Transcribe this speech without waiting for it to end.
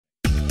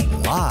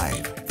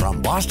Live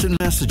from Boston,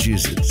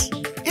 Massachusetts,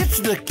 it's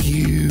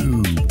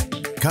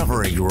theCUBE.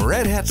 Covering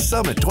Red Hat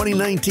Summit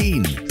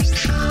 2019.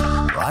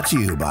 Brought to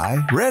you by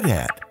Red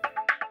Hat.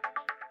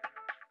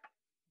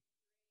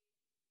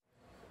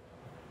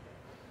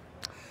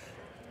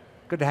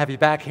 Good to have you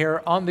back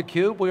here on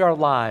theCUBE. We are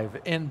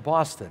live in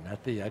Boston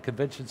at the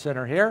Convention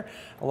Center here.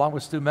 Along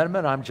with Stu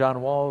Miniman, I'm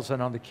John Walls,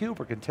 and on theCUBE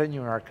we're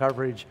continuing our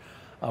coverage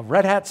of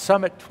Red Hat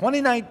Summit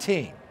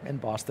 2019 in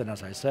Boston,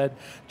 as I said.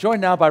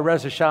 Joined now by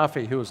Reza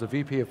Shafii, who is the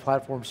VP of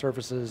Platform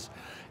Services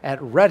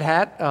at Red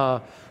Hat,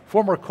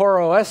 former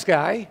CoreOS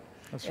guy.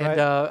 That's right.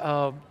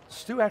 And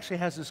Stu actually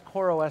has his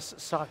CoreOS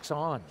socks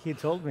on. He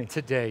told me.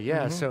 Today,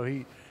 yeah, so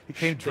he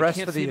came dressed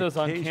for the occasion. Can't see those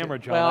on camera,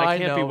 John. Well, I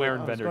can't be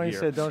wearing vendor gear. I was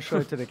going to say, don't show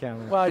it to the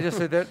camera. Well, I just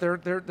said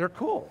they're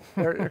cool.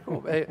 They're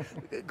cool.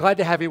 Glad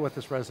to have you with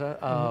us,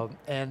 Reza.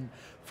 And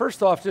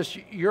first off, just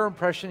your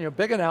impression,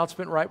 big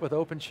announcement, right, with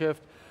OpenShift.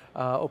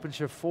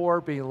 OpenShift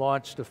 4 being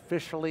launched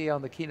officially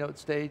on the keynote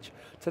stage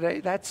today.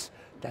 That's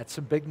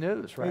some big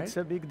news, right? It's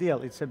a big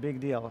deal, it's a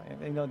big deal.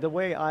 And, the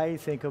way I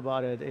think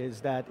about it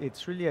is that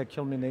it's really a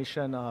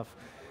culmination of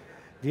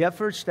the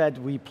efforts that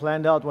we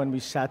planned out when we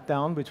sat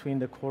down between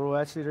the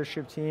CoreOS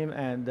leadership team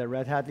and the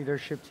Red Hat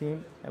leadership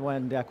team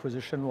when the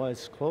acquisition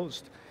was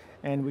closed.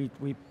 And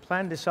we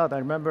planned this out. I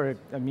remember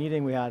a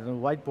meeting we had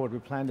on the whiteboard, we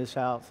planned this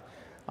out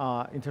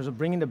in terms of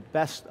bringing the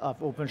best of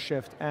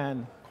OpenShift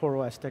and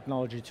CoreOS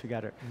technology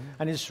together.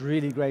 And it's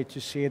really great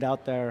to see it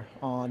out there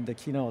on the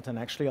keynote and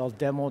actually all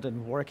demoed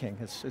and working.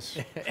 It's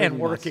and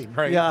working, nice.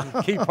 right?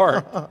 Yeah. Key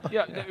part.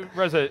 Yeah,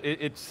 Reza,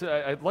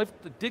 I'd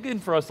like to dig in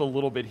for us a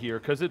little bit here,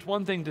 because it's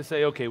one thing to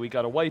say, okay, we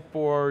got a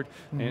whiteboard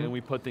and we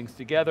put things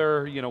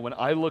together. When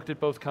I looked at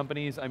both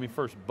companies, I mean,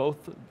 first,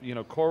 both,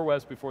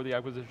 CoreOS before the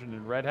acquisition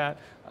and Red Hat,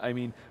 I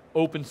mean,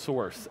 open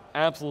source,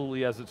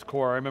 absolutely as its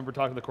core. I remember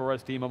talking to the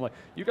CoreOS team, I'm like,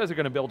 you guys are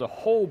going to build a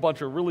whole bunch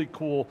of really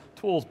cool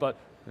tools, but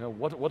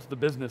what's the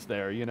business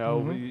there? You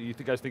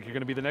guys think you're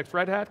going to be the next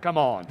Red Hat? Come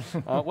on.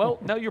 Well,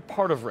 now you're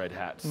part of Red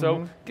Hat.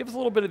 So give us a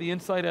little bit of the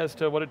insight as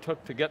to what it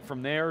took to get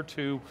from there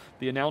to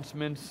the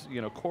announcements,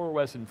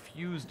 CoreOS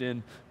infused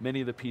in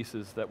many of the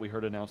pieces that we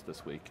heard announced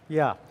this week.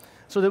 Yeah,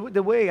 so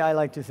the way I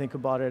like to think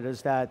about it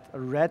is that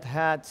Red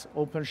Hat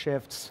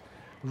OpenShift's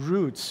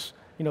roots,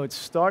 it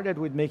started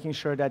with making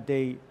sure that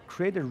they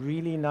create a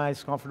really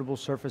nice, comfortable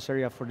surface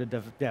area for the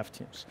dev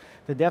teams.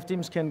 The dev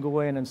teams can go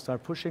in and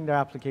start pushing their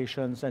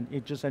applications, and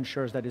it just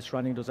ensures that it's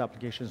running those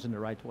applications in the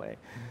right way.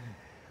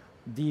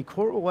 The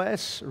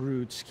CoreOS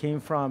roots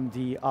came from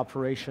the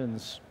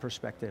operations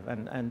perspective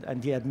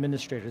and the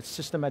administrator,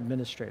 system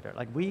administrator.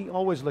 Like, we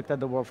always looked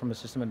at the world from a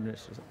system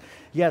administrator.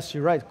 Yes,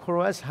 you're right,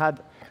 CoreOS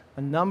had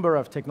a number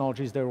of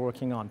technologies they're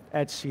working on,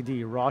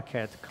 etcd,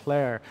 Rocket,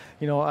 Claire.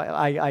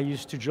 I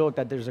used to joke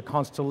that there's a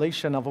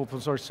constellation of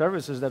open source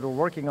services that we're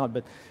working on,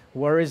 but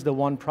where is the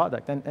one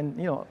product? And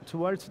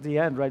towards the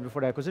end, right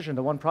before the acquisition,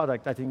 the one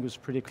product I think was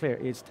pretty clear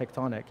is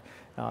Tectonic,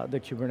 the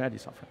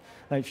Kubernetes offering.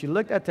 Now, if you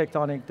look at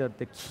Tectonic,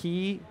 the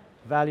key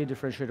value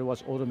differentiator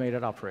was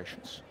automated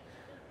operations.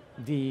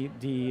 The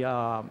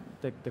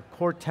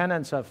core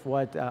tenets of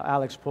what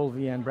Alex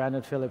Polvi and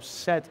Brandon Phillips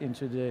set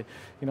into the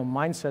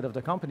mindset of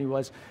the company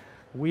was,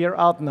 we are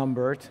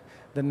outnumbered,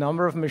 the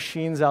number of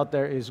machines out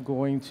there is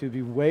going to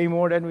be way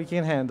more than we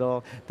can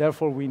handle,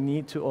 therefore we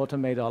need to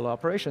automate all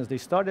operations. They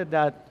started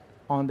that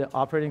on the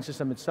operating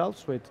system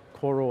itself with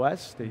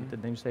CoreOS, the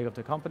namesake of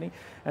the company,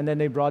 and then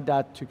they brought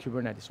that to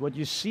Kubernetes. What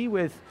you see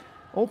with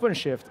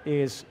OpenShift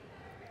is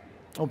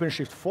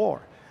OpenShift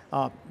 4.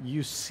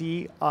 You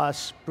see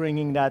us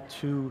bringing that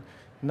to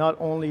not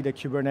only the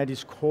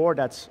Kubernetes core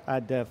that's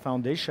at the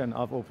foundation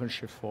of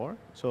OpenShift 4,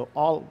 so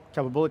all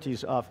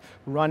capabilities of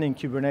running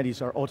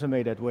Kubernetes are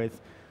automated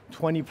with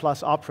 20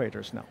 plus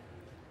operators now.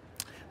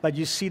 But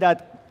you see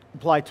that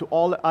apply to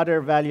all the other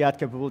value-add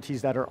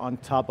capabilities that are on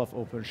top of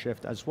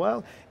OpenShift as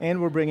well,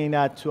 and we're bringing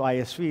that to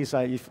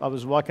ISVs. If I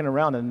was walking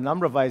around, and a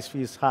number of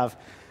ISVs have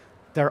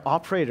their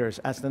operators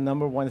as the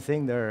 #1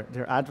 thing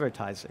they're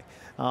advertising.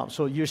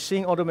 So you're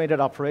seeing automated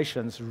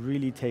operations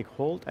really take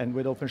hold, and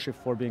with OpenShift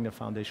 4 being the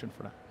foundation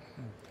for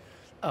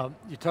that.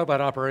 You talk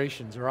about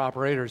operations or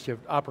operators. You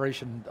have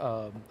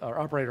or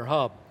Operator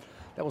Hub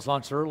that was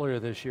launched earlier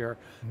this year.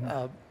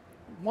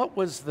 What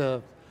was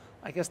the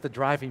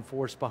driving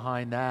force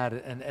behind that,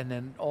 and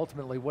then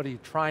ultimately, what are you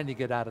trying to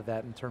get out of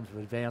that in terms of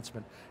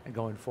advancement and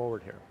going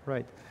forward here?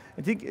 Right.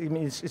 I think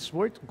it's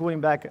worth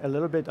going back a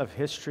little bit of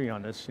history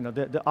on this.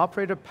 The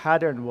operator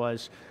pattern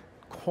was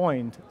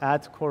coined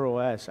at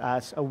CoreOS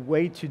as a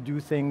way to do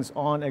things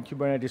on a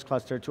Kubernetes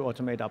cluster to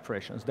automate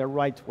operations, the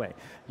right way.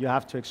 You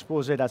have to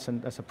expose it as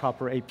a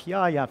proper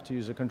API, you have to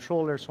use a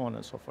controller, so on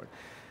and so forth.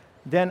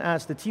 Then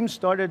as the team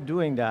started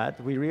doing that,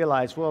 we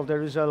realized, well,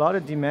 there is a lot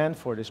of demand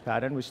for this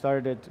pattern. We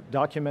started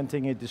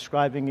documenting it,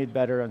 describing it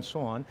better, and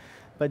so on.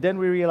 But then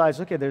we realized,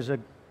 okay, there's a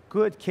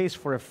good case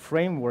for a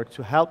framework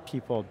to help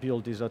people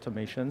build these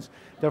automations.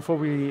 Therefore,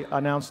 we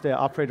announced the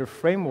operator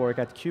framework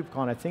at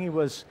KubeCon. I think it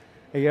was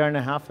a year and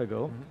a half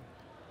ago.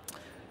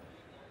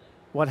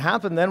 What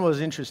happened then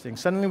was interesting.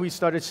 Suddenly we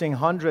started seeing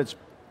hundreds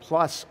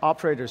plus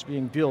operators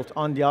being built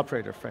on the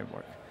operator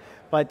framework.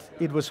 But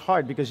it was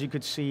hard because you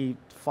could see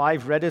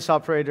 5 Redis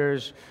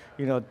operators,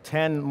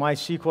 10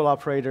 MySQL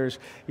operators.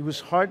 It was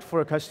hard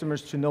for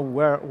customers to know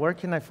where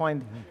can I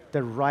find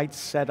the right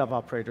set of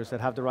operators that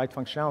have the right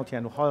functionality,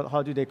 and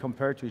how do they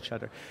compare to each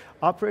other.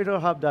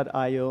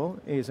 OperatorHub.io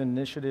is an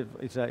initiative,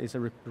 is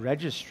a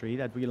registry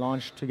that we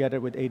launched together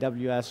with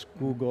AWS,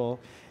 Google,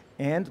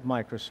 and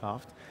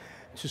Microsoft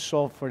to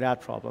solve for that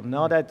problem.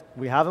 Now that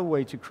we have a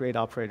way to create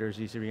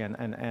operators easily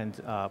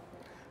and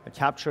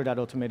capture that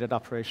automated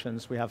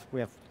operations, we have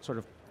sort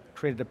of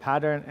created a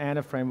pattern and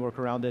a framework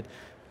around it.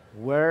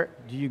 Where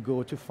do you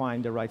go to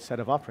find the right set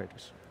of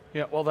operators?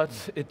 Yeah, well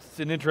it's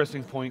an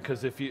interesting point,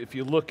 because if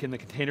you look in the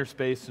container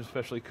space,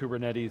 especially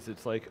Kubernetes,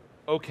 it's like,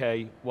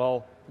 okay,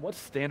 well, what's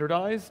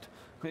standardized?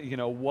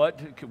 What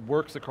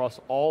works across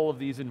all of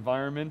these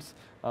environments?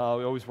 We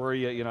always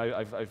worry,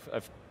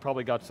 I've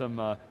probably got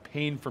some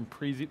pain from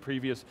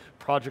previous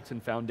projects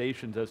and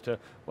foundations as to,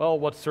 well,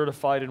 what's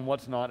certified and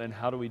what's not, and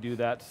how do we do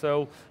that?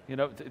 So,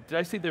 did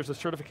I see there's a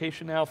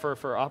certification now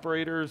for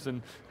operators,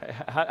 and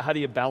how do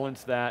you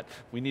balance that?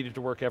 We need it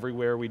to work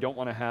everywhere. We don't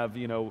want to have,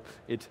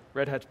 it's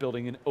Red Hat's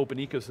building an open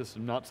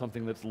ecosystem, not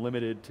something that's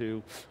limited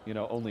to,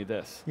 only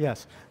this.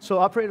 Yes, so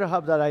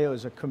OperatorHub.io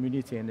is a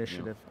community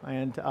initiative,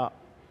 and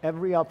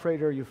every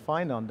operator you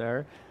find on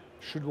there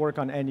should work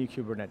on any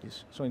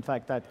Kubernetes. So in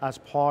fact, that as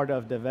part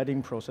of the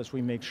vetting process,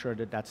 we make sure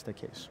that that's the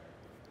case.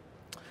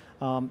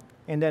 And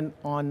then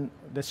on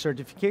the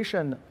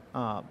certification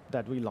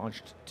that we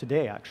launched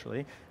today,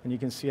 actually, and you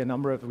can see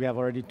we have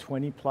already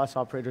 20 plus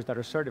operators that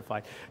are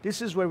certified.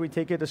 This is where we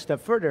take it a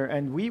step further,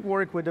 and we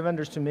work with the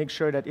vendors to make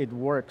sure that it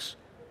works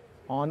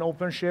on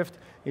OpenShift.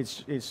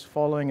 It's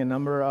following a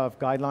number of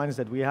guidelines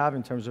that we have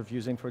in terms of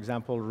using, for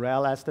example,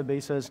 RHEL as the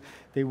basis.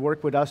 They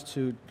work with us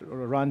to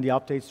run the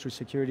updates through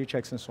security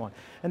checks and so on.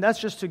 And that's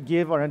just to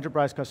give our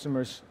enterprise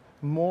customers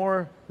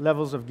more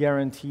levels of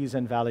guarantees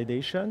and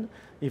validation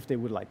if they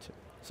would like to.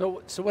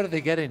 So what are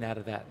they getting out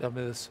of that? I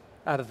mean,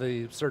 out of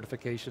the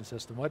certification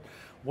system?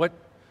 What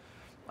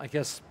I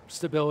guess,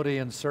 stability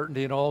and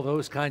certainty and all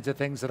those kinds of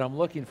things that I'm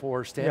looking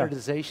for,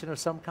 standardization of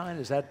some kind,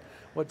 is that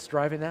what's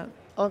driving that?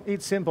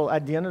 It's simple.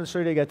 At the end of the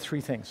story, they get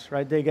 3 things,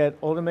 right? They get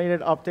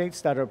automated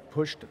updates that are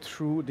pushed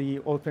through the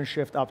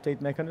OpenShift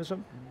update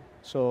mechanism.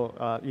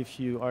 So if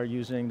you are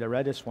using the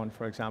Redis one,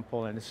 for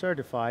example, and it's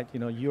certified,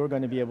 you're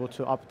going to be able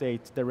to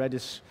update the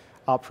Redis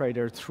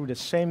operator through the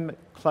same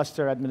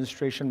cluster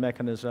administration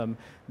mechanism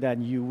that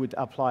you would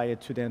apply it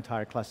to the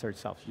entire cluster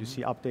itself. You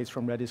see updates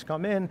from Redis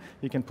come in,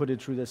 you can put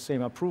it through the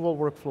same approval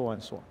workflow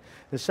and so on.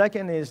 The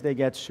second is they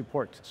get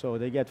support. So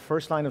they get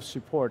first line of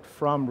support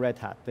from Red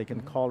Hat. They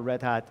can call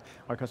Red Hat,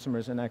 our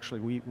customers, and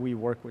actually we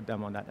work with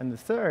them on that. And the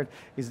third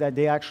is that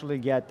they actually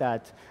get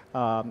that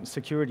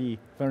security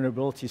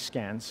vulnerability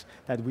scans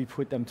that we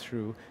put them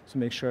through to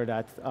make sure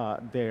that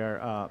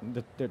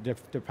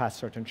they're past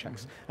certain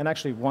checks. And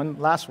actually, one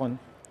last one,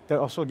 they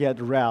also get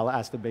RHEL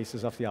as the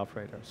basis of the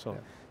operator. So,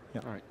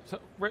 yeah. All right. So,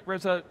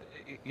 Reza,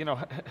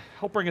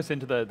 help bring us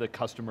into the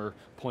customer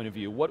point of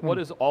view. What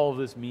does all of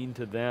this mean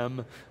to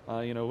them?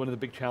 One of the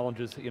big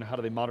challenges, how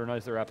do they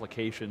modernize their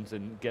applications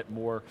and get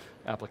more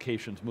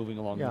applications moving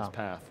along this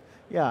path?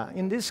 Yeah.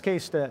 In this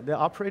case, the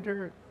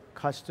operator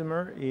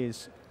customer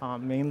is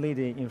mainly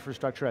the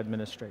infrastructure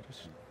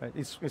administrators. Right?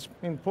 It's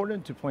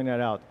important to point that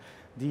out.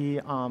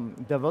 The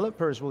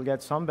developers will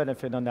get some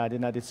benefit on that in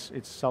that it's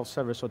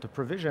self-service auto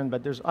provision,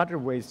 but there's other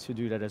ways to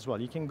do that as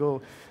well. You can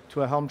go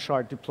to a Helm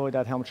chart, deploy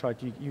that Helm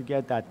chart, you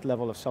get that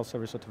level of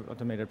self-service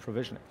automated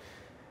provisioning.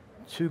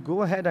 To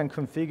go ahead and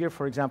configure,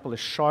 for example, a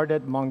sharded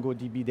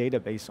MongoDB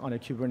database on a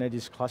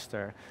Kubernetes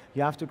cluster,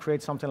 you have to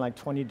create something like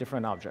 20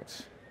 different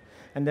objects.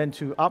 And then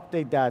to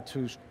update that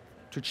to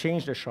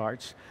change the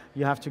shards,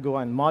 you have to go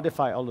and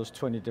modify all those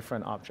 20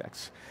 different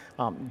objects.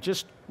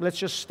 Let's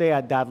just stay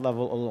at that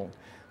level alone.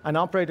 An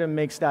operator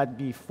makes that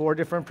be 4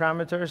 different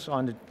parameters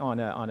on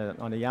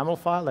a YAML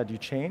file that you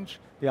change.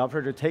 The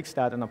operator takes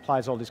that and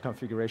applies all these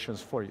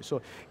configurations for you. So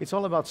it's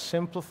all about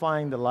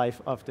simplifying the life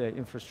of the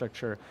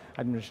infrastructure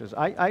administrators.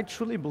 I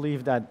truly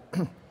believe that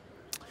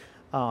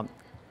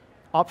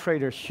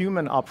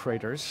human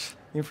operators,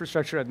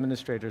 infrastructure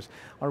administrators,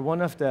 are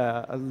one of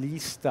the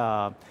least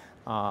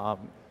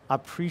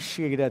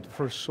appreciated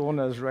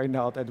personas right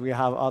now that we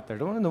have out there.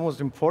 They're one of the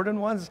most important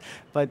ones,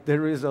 but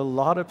there is a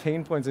lot of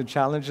pain points and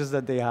challenges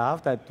that they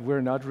have that we're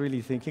not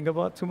really thinking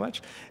about too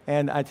much.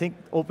 And I think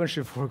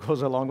OpenShift 4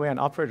 goes a long way, and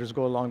operators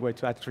go a long way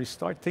to actually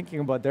start thinking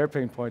about their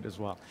pain point as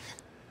well.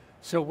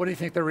 So what do you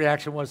think the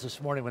reaction was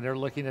this morning when they're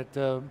looking at,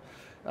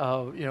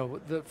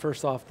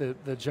 first off,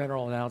 the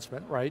general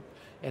announcement, right?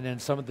 And then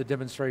some of the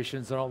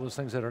demonstrations and all those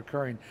things that are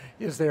occurring.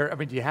 Is there,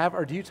 are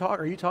you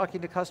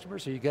talking to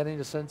customers? Are you getting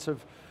a sense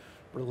of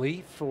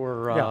relief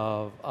or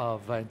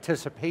of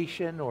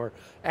anticipation or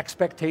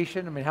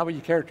expectation? How would you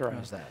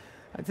characterize that?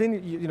 I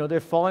think they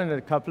fall in a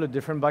couple of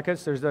different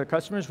buckets. There's the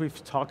customers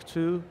we've talked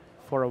to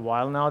for a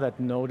while now that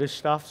know this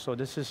stuff, so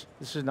this is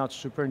not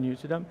super new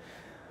to them.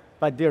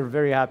 but they're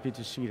very happy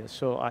to see this.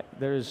 So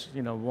there's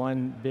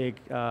one big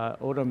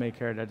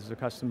automaker that is a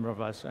customer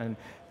of us, and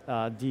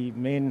the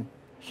main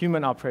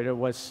human operator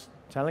was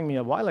telling me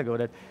a while ago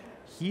that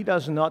he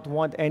does not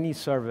want any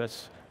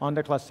service on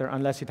the cluster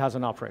unless it has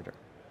an operator.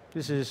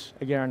 This is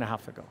a year and a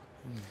half ago.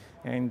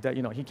 And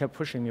he kept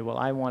pushing me, well,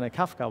 I want a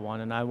Kafka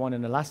one, and I want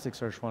an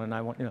Elasticsearch one, and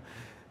I want,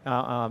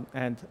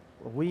 and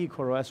we,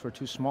 CoreOS, were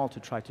too small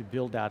to try to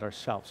build that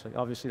ourselves. So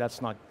obviously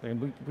that's not,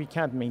 we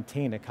can't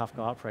maintain a Kafka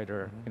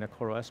operator in a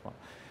CoreOS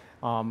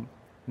one.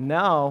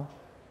 Now,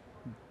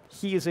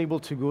 he is able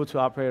to go to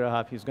Operator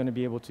Hub. He's going to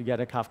be able to get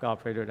a Kafka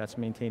operator that's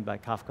maintained by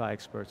Kafka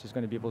experts. He's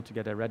going to be able to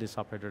get a Redis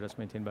operator that's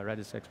maintained by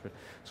Redis experts.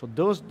 So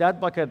that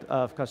bucket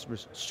of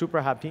customers,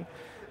 super happy.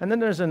 And then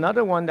there's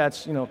another one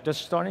that's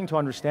just starting to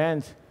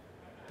understand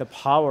the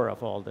power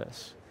of all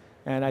this.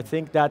 And I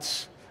think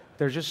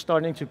they're just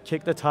starting to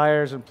kick the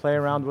tires and play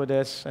around with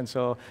this. And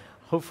so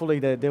hopefully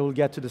they will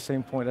get to the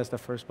same point as the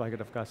first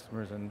bucket of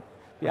customers and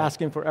be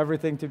asking for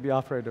everything to be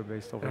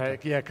operator-based over time.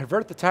 Yeah,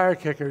 convert the tire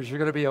kickers, you're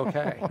going to be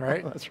okay,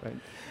 right? That's right.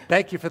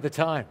 Thank you for the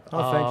time.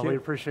 Oh, thank you. We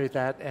appreciate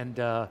that,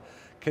 and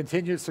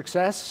continued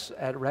success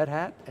at Red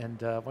Hat,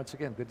 and once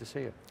again, good to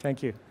see you.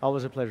 Thank you,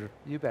 always a pleasure.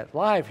 You bet.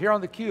 Live here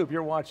on theCUBE,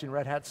 you're watching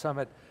Red Hat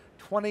Summit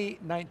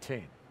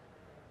 2019.